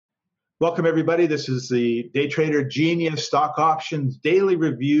Welcome, everybody. This is the Day Trader Genius Stock Options Daily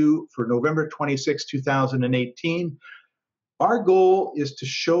Review for November 26, 2018. Our goal is to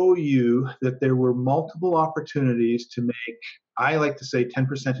show you that there were multiple opportunities to make, I like to say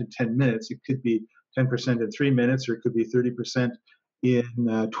 10% in 10 minutes. It could be 10% in 3 minutes, or it could be 30%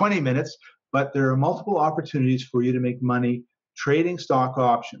 in 20 minutes. But there are multiple opportunities for you to make money trading stock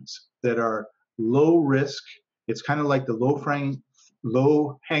options that are low risk. It's kind of like the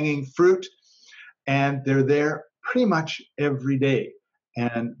low-hanging fruit, and they're there pretty much every day.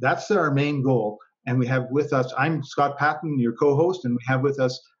 And that's our main goal. And we have with us, I'm Scott Patton, your co-host, and we have with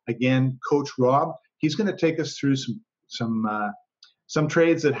us again Coach Rob. He's going to take us through some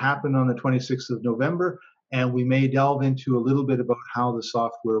trades that happened on the 26th of November, and we may delve into a little bit about how the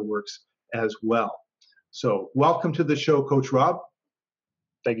software works as well. So welcome to the show, Coach Rob.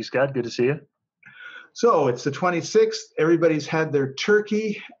 Thank you, Scott. Good to see you. So it's the 26th. Everybody's had their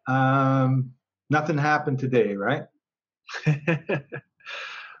turkey. Nothing happened today, right?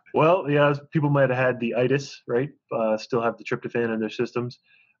 Well, yeah, people might have had the itis, right? Still have the tryptophan in their systems.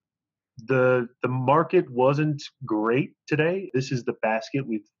 The market wasn't great today. This is the basket.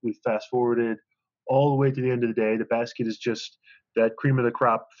 We've fast forwarded all the way to the end of the day. The basket is just that cream of the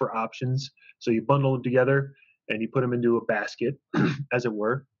crop for options. So you bundle them together and you put them into a basket, as it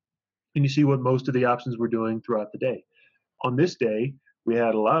were, and you see what most of the options were doing throughout the day. On this day, we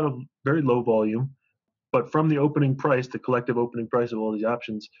had a lot of very low volume, but from the opening price, the collective opening price of all these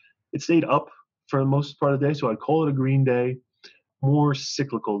options, it stayed up for the most part of the day. So I'd call it a green day, more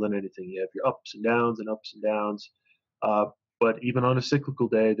cyclical than anything. You have your ups and downs and ups and downs. But even on a cyclical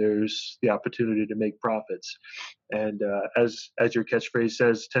day, there's the opportunity to make profits. And as your catchphrase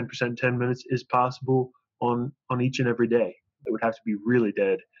says, 10% in 10 minutes is possible on each and every day. It would have to be really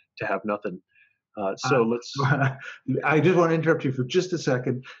dead to have nothing. Let's. I just want to interrupt you for just a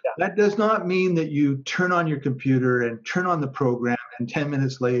second. Yeah. That does not mean that you turn on your computer and turn on the program and 10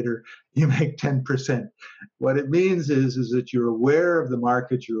 minutes later you make 10%. What it means is that you're aware of the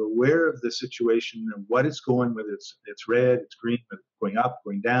market, you're aware of the situation and what it's going, whether it's red, it's green, going up,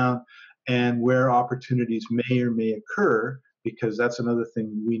 going down, and where opportunities may or may occur, because that's another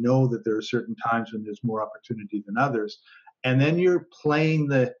thing. We know that there are certain times when there's more opportunity than others. And then you're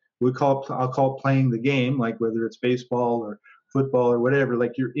playing I'll call it playing the game, like whether it's baseball or football or whatever,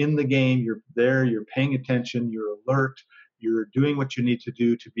 like you're in the game, you're there, you're paying attention, you're alert, you're doing what you need to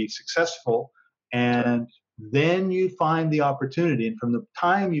do to be successful, and then you find the opportunity. And from the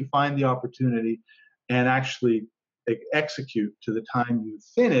time you find the opportunity and actually execute to the time you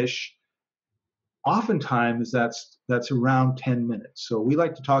finish, oftentimes that's around 10 minutes. So we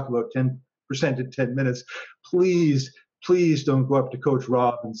like to talk about 10% in 10 minutes. Please don't go up to Coach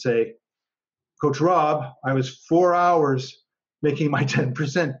Rob and say, Coach Rob, I was 4 hours making my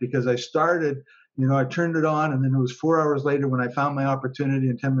 10% because I started, I turned it on, and then it was 4 hours later when I found my opportunity,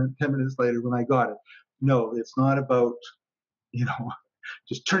 and 10 minutes later when I got it. No, it's not about,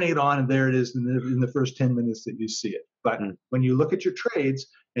 just turning it on and there it is in the first 10 minutes that you see it. But when you look at your trades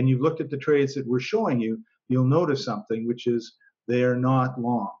and you've looked at the trades that we're showing you, you'll notice something, which is they are not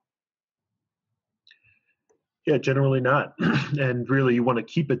long. Yeah, generally not. And really you want to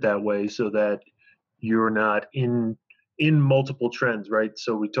keep it that way so that you're not in multiple trends, right?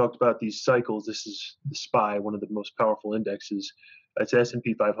 So we talked about these cycles. This is the SPY, one of the most powerful indexes. It's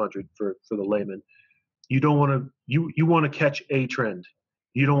S&P 500 for the layman. You don't want to you want to catch a trend.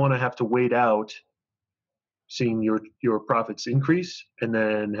 You don't want to have to wait out seeing your profits increase and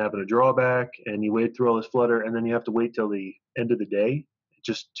then having a drawback, and you wait through all this flutter, and then you have to wait till the end of the day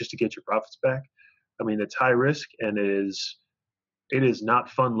just to get your profits back. I mean, it's high risk, and it is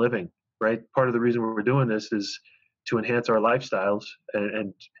not fun living, right? Part of the reason we're doing this is to enhance our lifestyles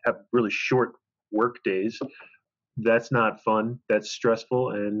and have really short work days. That's not fun. That's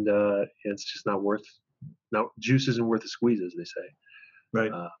stressful, and it's just not worth. No, juice isn't worth a squeeze, as they say.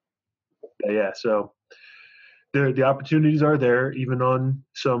 Right. Yeah. So the opportunities are there, even on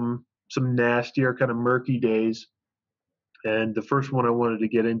some nastier, kind of murky days. And the first one I wanted to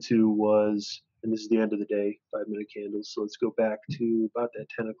get into was, and this is the end of the day, 5-minute candles. So let's go back to about that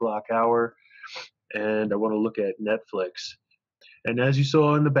 10 o'clock hour. And I want to look at Netflix. And as you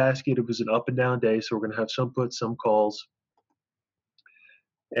saw in the basket, it was an up and down day. So we're going to have some puts, some calls.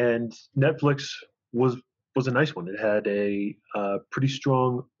 And Netflix was a nice one. It had a pretty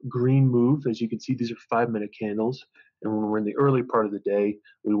strong green move. As you can see, these are 5-minute candles. And when we're in the early part of the day,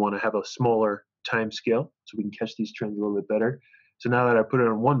 we want to have a smaller time scale so we can catch these trends a little bit better. So now that I put it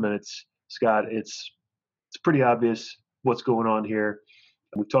on 1 minute, Scott, it's pretty obvious what's going on here.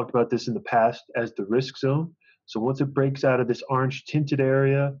 And we've talked about this in the past as the risk zone. So once it breaks out of this orange tinted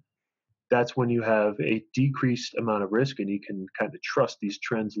area, that's when you have a decreased amount of risk and you can kind of trust these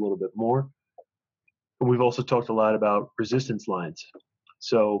trends a little bit more. And we've also talked a lot about resistance lines.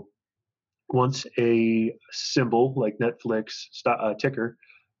 So once a symbol like Netflix ticker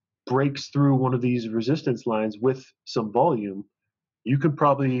breaks through one of these resistance lines with some volume, you could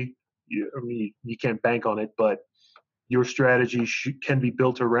probably, I mean, you can't bank on it, but your strategy can be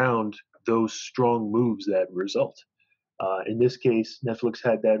built around those strong moves that result. In this case, Netflix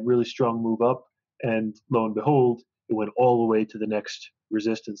had that really strong move up, and lo and behold, it went all the way to the next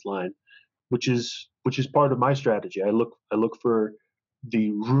resistance line, which is part of my strategy. I look for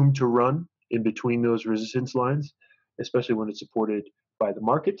the room to run in between those resistance lines, especially when it's supported by the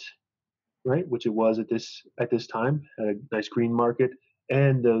market, right? Which it was at this time, had a nice green market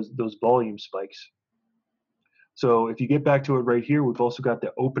and those volume spikes. So if you get back to it right here, we've also got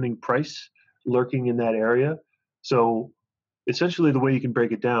the opening price lurking in that area. So essentially the way you can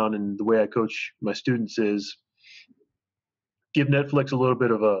break it down and the way I coach my students is give Netflix a little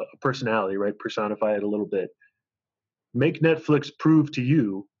bit of a personality, right? Personify it a little bit. Make Netflix prove to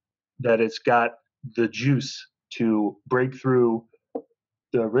you that it's got the juice to break through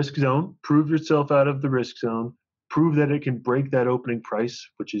the risk zone, prove yourself out of the risk zone, prove that it can break that opening price,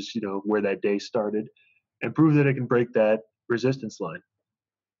 which is, where that day started, and prove that it can break that resistance line.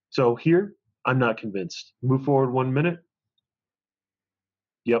 So here, I'm not convinced. Move forward 1 minute.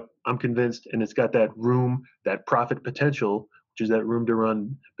 Yep, I'm convinced. And it's got that room, that profit potential, which is that room to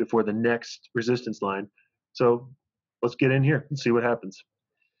run before the next resistance line. So let's get in here and see what happens.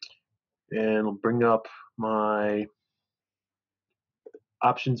 And I'll bring up my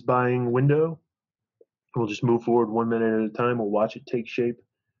options buying window. We'll just move forward 1 minute at a time. We'll watch it take shape.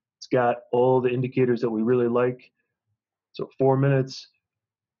 It's got all the indicators that we really like. So 4 minutes,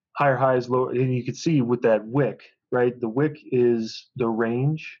 higher highs, lower, and you can see with that wick, right? The wick is the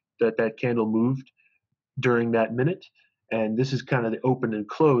range that candle moved during that minute. And this is kind of the open and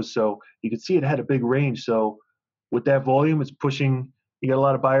close. So you can see it had a big range. So with that volume, it's pushing, you got a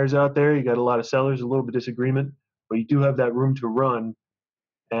lot of buyers out there, you got a lot of sellers, a little bit of disagreement, but you do have that room to run.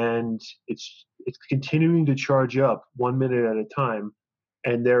 And it's continuing to charge up 1 minute at a time.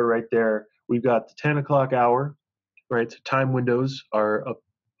 And there, right there, we've got the 10 o'clock hour, right? So time windows are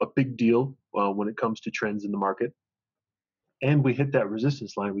a big deal when it comes to trends in the market. And we hit that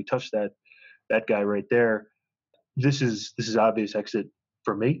resistance line. We touched that guy right there. This is obvious exit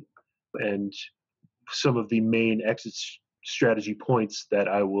for me, and some of the main exit strategy points that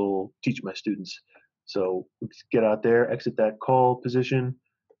I will teach my students. So get out there, exit that call position,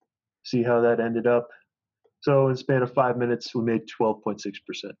 see how that ended up. So in the span of 5 minutes, we made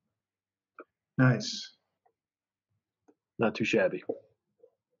 12.6%. Nice. Not too shabby.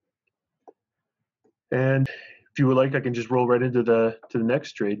 And if you would like, I can just roll right into the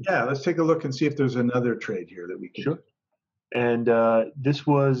next trade. Yeah, let's take a look and see if there's another trade here that we can. Sure. And this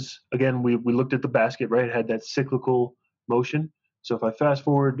was, again, we looked at the basket, right? It had that cyclical motion. So if I fast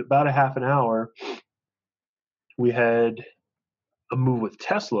forward about a half an hour, we had a move with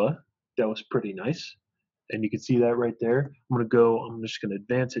Tesla that was pretty nice. And you can see that right there. I'm just going to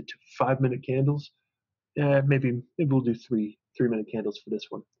advance it to 5 minute candles. Maybe we'll do 3 minute candles for this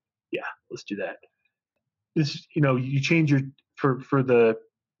one. Yeah, let's do that. This, you change for the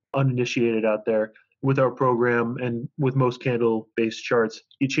uninitiated out there with our program and with most candle based charts,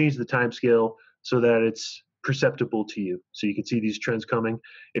 you change the time scale so that it's perceptible to you. So you can see these trends coming.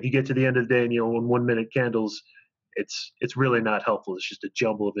 If you get to the end of the day and you own 1 minute candles, it's really not helpful. It's just a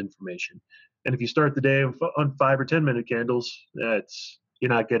jumble of information. And if you start the day on 5 or 10 minute candles, you're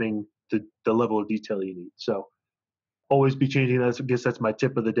not getting the level of detail you need. So always be changing that. I guess that's my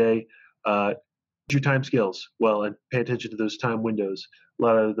tip of the day. Your time scales well and pay attention to those time windows. A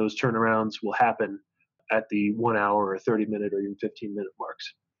lot of those turnarounds will happen at the 1 hour or 30 minute or even 15-minute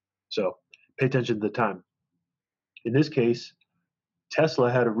marks. So pay attention to the time. In this case,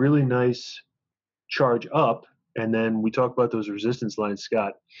 Tesla had a really nice charge up, and then we talk about those resistance lines,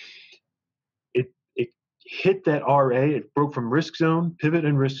 Scott. It hit that RA, it broke from risk zone, pivot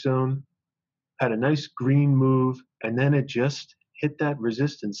and risk zone, had a nice green move, and then it just hit that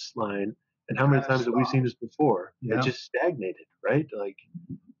resistance line. And how many times have we seen this before? Yeah. It just stagnated, right? Like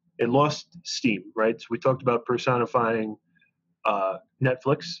it lost steam, right? So we talked about personifying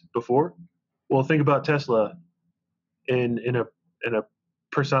Netflix before. Well, think about Tesla in a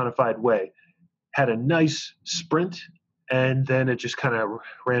personified way. Had a nice sprint, and then it just kind of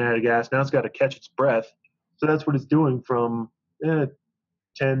ran out of gas. Now it's got to catch its breath. So that's what it's doing from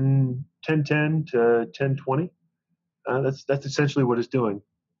 10:10 to 10:20. That's essentially what it's doing.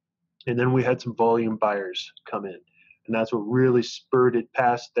 And then we had some volume buyers come in. and that's what really spurred it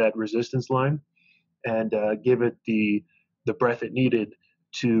past that resistance line and give it the breath it needed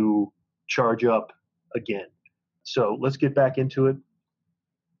to charge up again. So let's get back into it.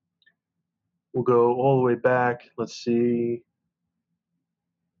 We'll go all the way back. Let's see,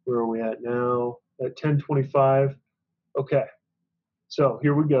 where are we at now? At 10:25. Okay, so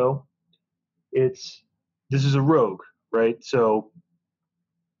here we go. This is a rogue, right? So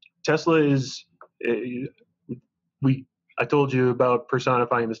Tesla is I told you about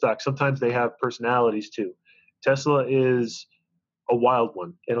personifying the stock. Sometimes they have personalities too. Tesla is a wild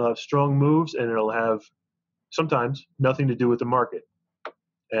one. It'll have strong moves and it'll have sometimes nothing to do with the market.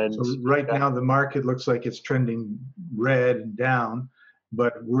 And so right now the market looks like it's trending red and down,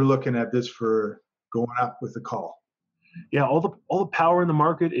 but we're looking at this for going up with the call. Yeah, all the power in the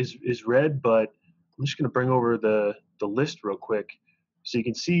market is red, but I'm just going to bring over the list real quick so you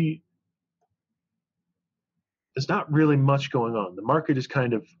can see there's not really much going on. The market is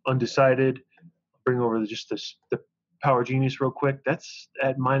kind of undecided. I'll bring over the Power Genius real quick. That's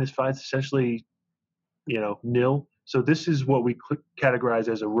at -5, essentially, nil. So this is what we categorize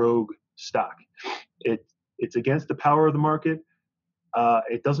as a rogue stock. It's against the power of the market.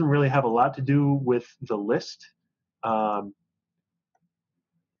 It doesn't really have a lot to do with the list. The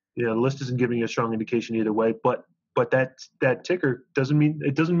list isn't giving you a strong indication either way. But that ticker doesn't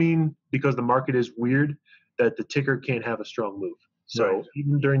mean because the market is weird that the ticker can't have a strong move. So right.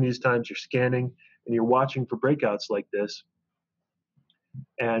 Even during these times, you're scanning and you're watching for breakouts like this.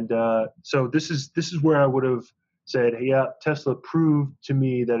 And so this is where I would have said, hey, yeah, Tesla proved to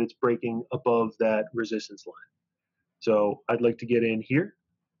me that it's breaking above that resistance line. So I'd like to get in here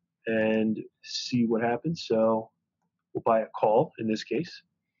and see what happens. So we'll buy a call in this case.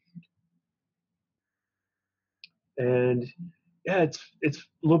 And yeah, it's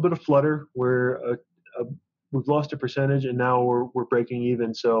a little bit of flutter where we've lost a percentage and now we're breaking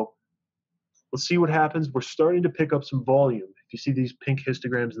even. So let's see what happens. We're starting to pick up some volume. If you see these pink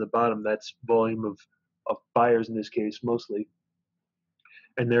histograms in the bottom, that's volume of buyers in this case mostly.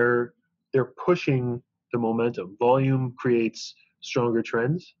 And they're pushing the momentum. Volume creates stronger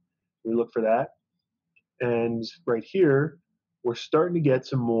trends. We look for that. And right here, we're starting to get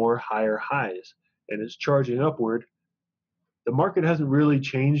some more higher highs and it's charging upward. The market hasn't really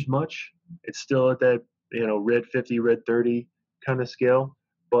changed much. It's still at that, red 50, red 30 kind of scale,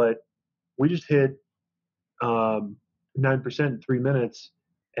 but we just hit 9% in 3 minutes,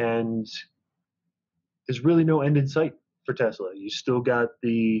 and there's really no end in sight for Tesla. You still got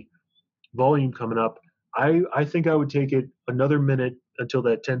the volume coming up. I think I would take it another minute until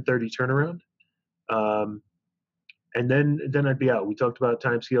that 10:30 turnaround, and then I'd be out. We talked about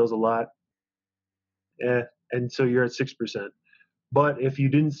time scales a lot, and so you're at 6%. But if you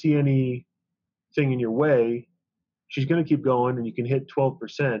didn't see anything in your way, she's going to keep going, and you can hit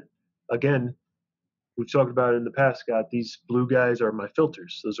 12%. Again, we've talked about it in the past, Scott. These blue guys are my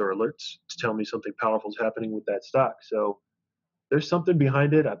filters. Those are alerts to tell me something powerful is happening with that stock. So there's something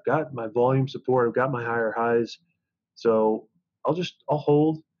behind it. I've got my volume support. I've got my higher highs. So I'll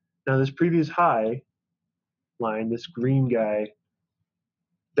hold. Now this previous high line, this green guy,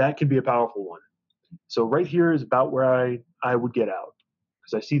 that can be a powerful one. So right here is about where I would get out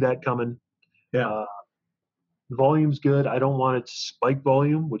because I see that coming. Yeah. Volume's good. I don't want it to spike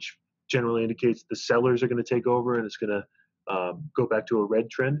volume, which generally indicates the sellers are going to take over and it's going to go back to a red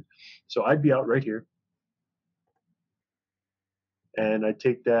trend. So I'd be out right here. And I'd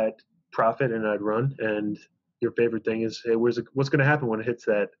take that profit and I'd run. And your favorite thing is, hey, what's going to happen when it hits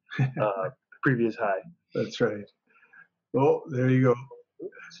that previous high? That's right. Oh, there you go.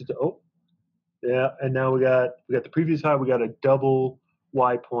 So, yeah, and now we got the previous high. We got a double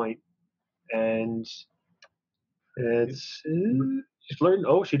Y point, and she's flirting.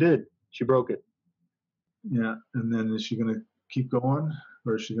 Oh, she did. She broke it. Yeah, and then is she going to keep going,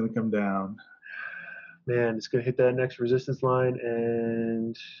 or is she going to come down? Man, it's going to hit that next resistance line,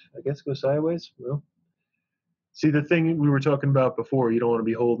 and I guess go sideways. Well, see the thing we were talking about before. You don't want to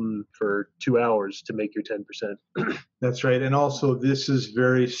be holding for 2 hours to make your 10%. That's right, and also this is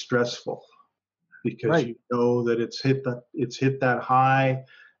very stressful because you know that it's hit that high.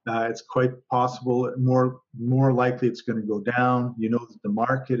 It's quite possible, more likely it's going to go down. You know that the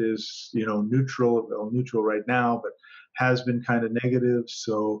market is neutral right now, but has been kind of negative.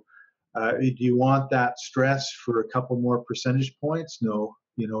 So do you want that stress for a couple more percentage points? No.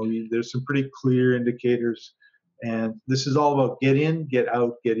 There's some pretty clear indicators, and this is all about get in, get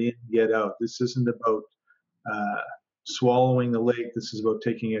out, get in, get out. This isn't about swallowing the lake. This is about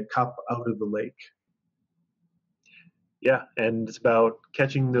taking a cup out of the lake. Yeah, and it's about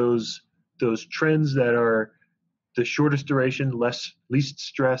catching those trends that are the shortest duration, least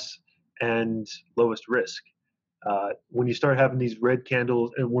stress, and lowest risk. When you start having these red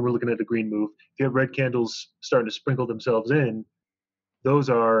candles, and when we're looking at a green move, if you have red candles starting to sprinkle themselves in, those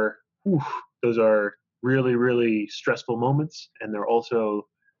are whew, those are really, really stressful moments, and they're also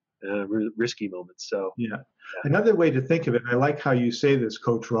risky moments. So Yeah. yeah. Another way to think of it, and I like how you say this,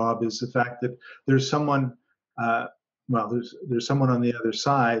 Coach Rob, is the fact that there's someone, uh, there's someone on the other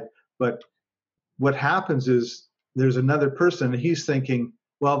side, but what happens is there's another person, and he's thinking,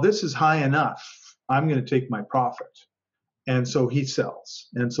 well, this is high enough. I'm going to take my profit. And so he sells.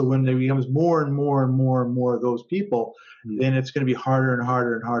 And so when there becomes more and more and more and more of those people, then it's going to be harder and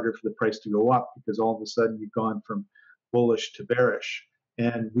harder and harder for the price to go up, because all of a sudden you've gone from bullish to bearish.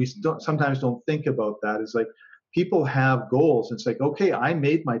 And we sometimes don't think about that. It's like people have goals. It's like, okay, I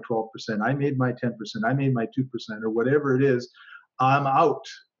made my 12%, I made my 10%, I made my 2%, or whatever it is. I'm out.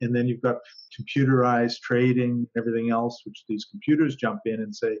 And then you've got computerized trading, everything else, which these computers jump in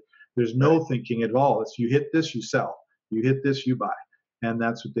and say, there's no thinking at all. It's you hit this, you sell. You hit this, you buy, and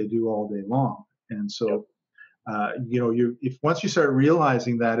that's what they do all day long. And so, if once you start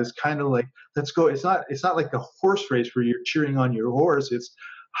realizing that, it's kind of like, let's go. It's not like a horse race where you're cheering on your horse. It's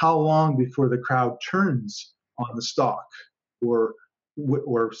how long before the crowd turns on the stock, or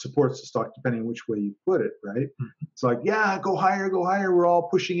supports the stock, depending on which way you put it. Right? Mm-hmm. It's like, yeah, go higher, go higher. We're all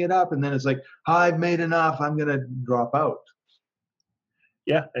pushing it up, and then it's like, I've made enough. I'm gonna drop out.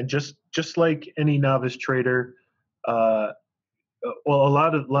 Yeah, and just like any novice trader, uh, well, a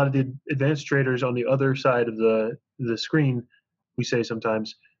lot of the advanced traders on the other side of the screen, we say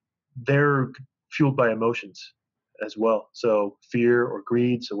sometimes, they're fueled by emotions as well. So fear or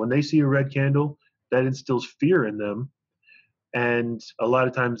greed. So when they see a red candle, that instills fear in them, and a lot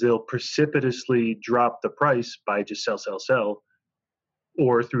of times they'll precipitously drop the price by just sell,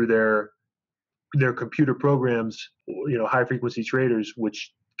 or through their computer programs, high frequency traders,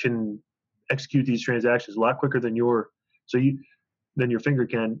 which can execute these transactions a lot quicker than your finger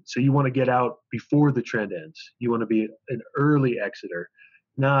can. So you want to get out before the trend ends. You want to be an early exiter,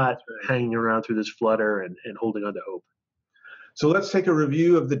 not hanging around through this flutter and holding on to hope. So let's take a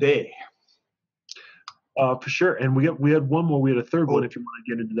review of the day. For sure. And we had one more. We had a third one. If you want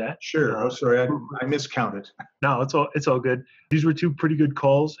to get into that. Sure. Sorry, I miscounted. No, it's all good. These were two pretty good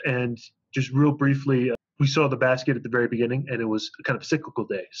calls, and just real briefly, we saw the basket at the very beginning, and it was kind of a cyclical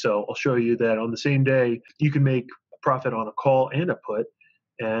day. So I'll show you that on the same day, you can make a profit on a call and a put,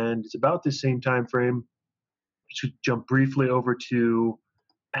 and it's about the same time frame. We should jump briefly over to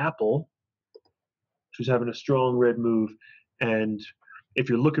Apple, which was having a strong red move, and if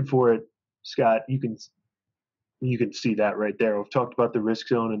you're looking for it, Scott, you can see that right there. We've talked about the risk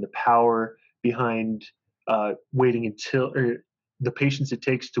zone and the power behind waiting until, or the patience it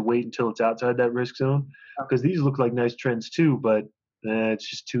takes to wait until it's outside that risk zone, because these look like nice trends too, but it's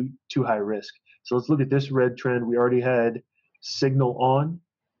just too high risk. So let's look at this red trend. We already had signal on,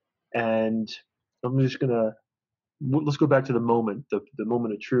 and I'm just gonna let's go back to the moment, the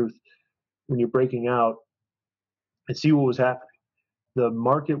moment of truth, when you're breaking out, and see what was happening. The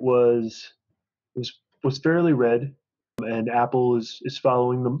market was fairly red, and Apple is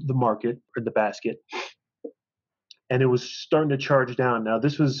following the market, or the basket, and it was starting to charge down. Now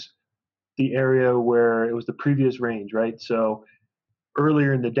this was the area where it was the previous range, right? So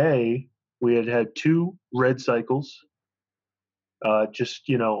earlier in the day, we had two red cycles, just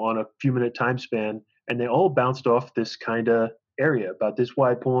on a few minute time span, and they all bounced off this kind of area, about this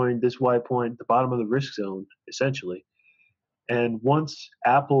Y point, the bottom of the risk zone, essentially. And once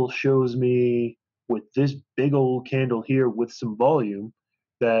Apple shows me with this big old candle here with some volume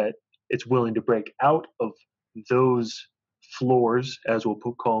that it's willing to break out of those floors, as we'll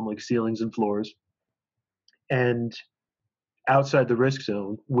call them, like ceilings and floors, and outside the risk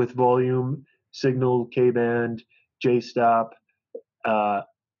zone with volume, signal, K-band, J-stop,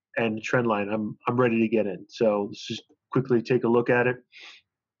 and trend line, I'm ready to get in. So let's just quickly take a look at it,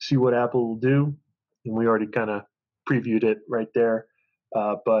 see what Apple will do. And we already kind of previewed it right there.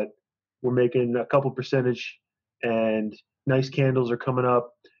 But we're making a couple percentage, and nice candles are coming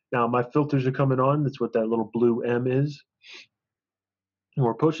up. Now my filters are coming on. That's what that little blue M is. And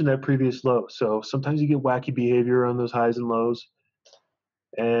we're pushing that previous low. So sometimes you get wacky behavior on those highs and lows.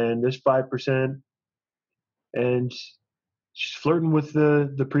 And there's 5%, and she's flirting with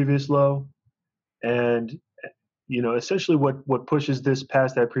the previous low. And essentially what pushes this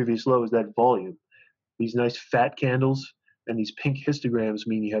past that previous low is that volume. These nice fat candles and these pink histograms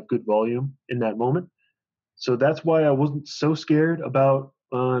mean you have good volume in that moment. So that's why I wasn't so scared about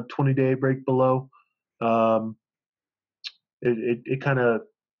 20-day break below. It kind of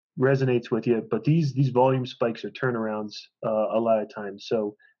resonates with you. But these volume spikes are turnarounds a lot of times.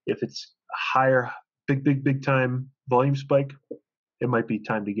 So if it's a higher, big time volume spike, it might be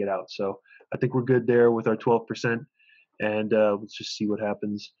time to get out. So I think we're good there with our 12%, and let's just see what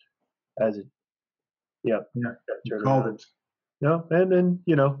happens as it. Yeah, you called it. No, and then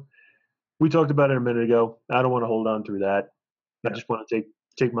we talked about it a minute ago. I don't want to hold on through that. I just want to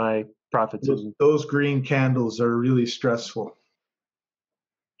take my profits. Those green candles are really stressful.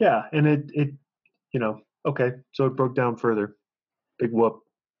 Yeah, and it okay, so it broke down further. Big whoop.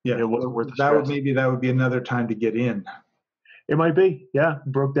 Yeah, it wasn't worth the stress. That would be another time to get in. It might be. Yeah,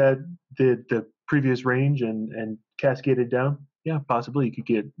 broke the previous range and cascaded down. Yeah, possibly you could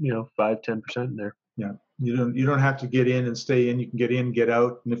get 5-10% in there. Yeah, you don't have to get in and stay in. You can get in, get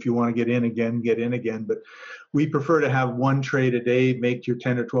out, and if you want to get in again, get in again. But we prefer to have one trade a day, make your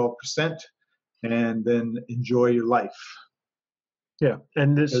 10 or 12%, and then enjoy your life. Yeah,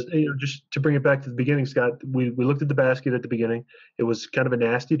 and this just to bring it back to the beginning, Scott. We looked at the basket at the beginning. It was kind of a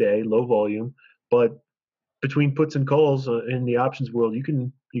nasty day, low volume, but between puts and calls in the options world, you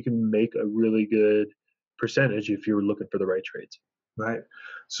can make a really good percentage if you're looking for the right trades. Right.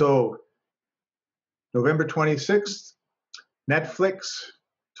 So November 26th, Netflix,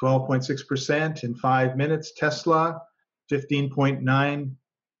 12.6% in 5 minutes. Tesla,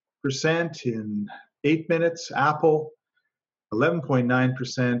 15.9% in 8 minutes. Apple,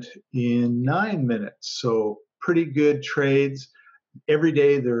 11.9% in 9 minutes. So pretty good trades. Every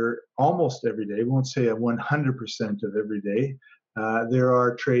day, almost every day, I won't say 100% of every day, there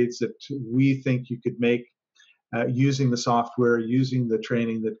are trades that we think you could make using the software, using the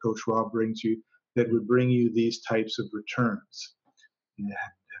training that Coach Rob brings you, that would bring you these types of returns. And,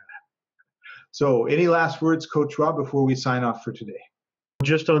 so any last words, Coach Rob, before we sign off for today?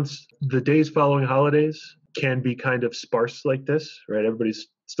 Just on the days following holidays can be kind of sparse like this, right? Everybody's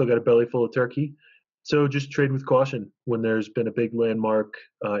still got a belly full of turkey. So just trade with caution when there's been a big landmark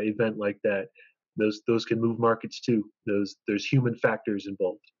event like that. Those can move markets too. There's human factors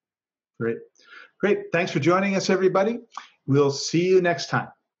involved. Great. Thanks for joining us, everybody. We'll see you next time.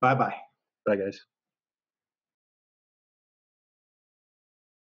 Bye-bye. Bye, guys.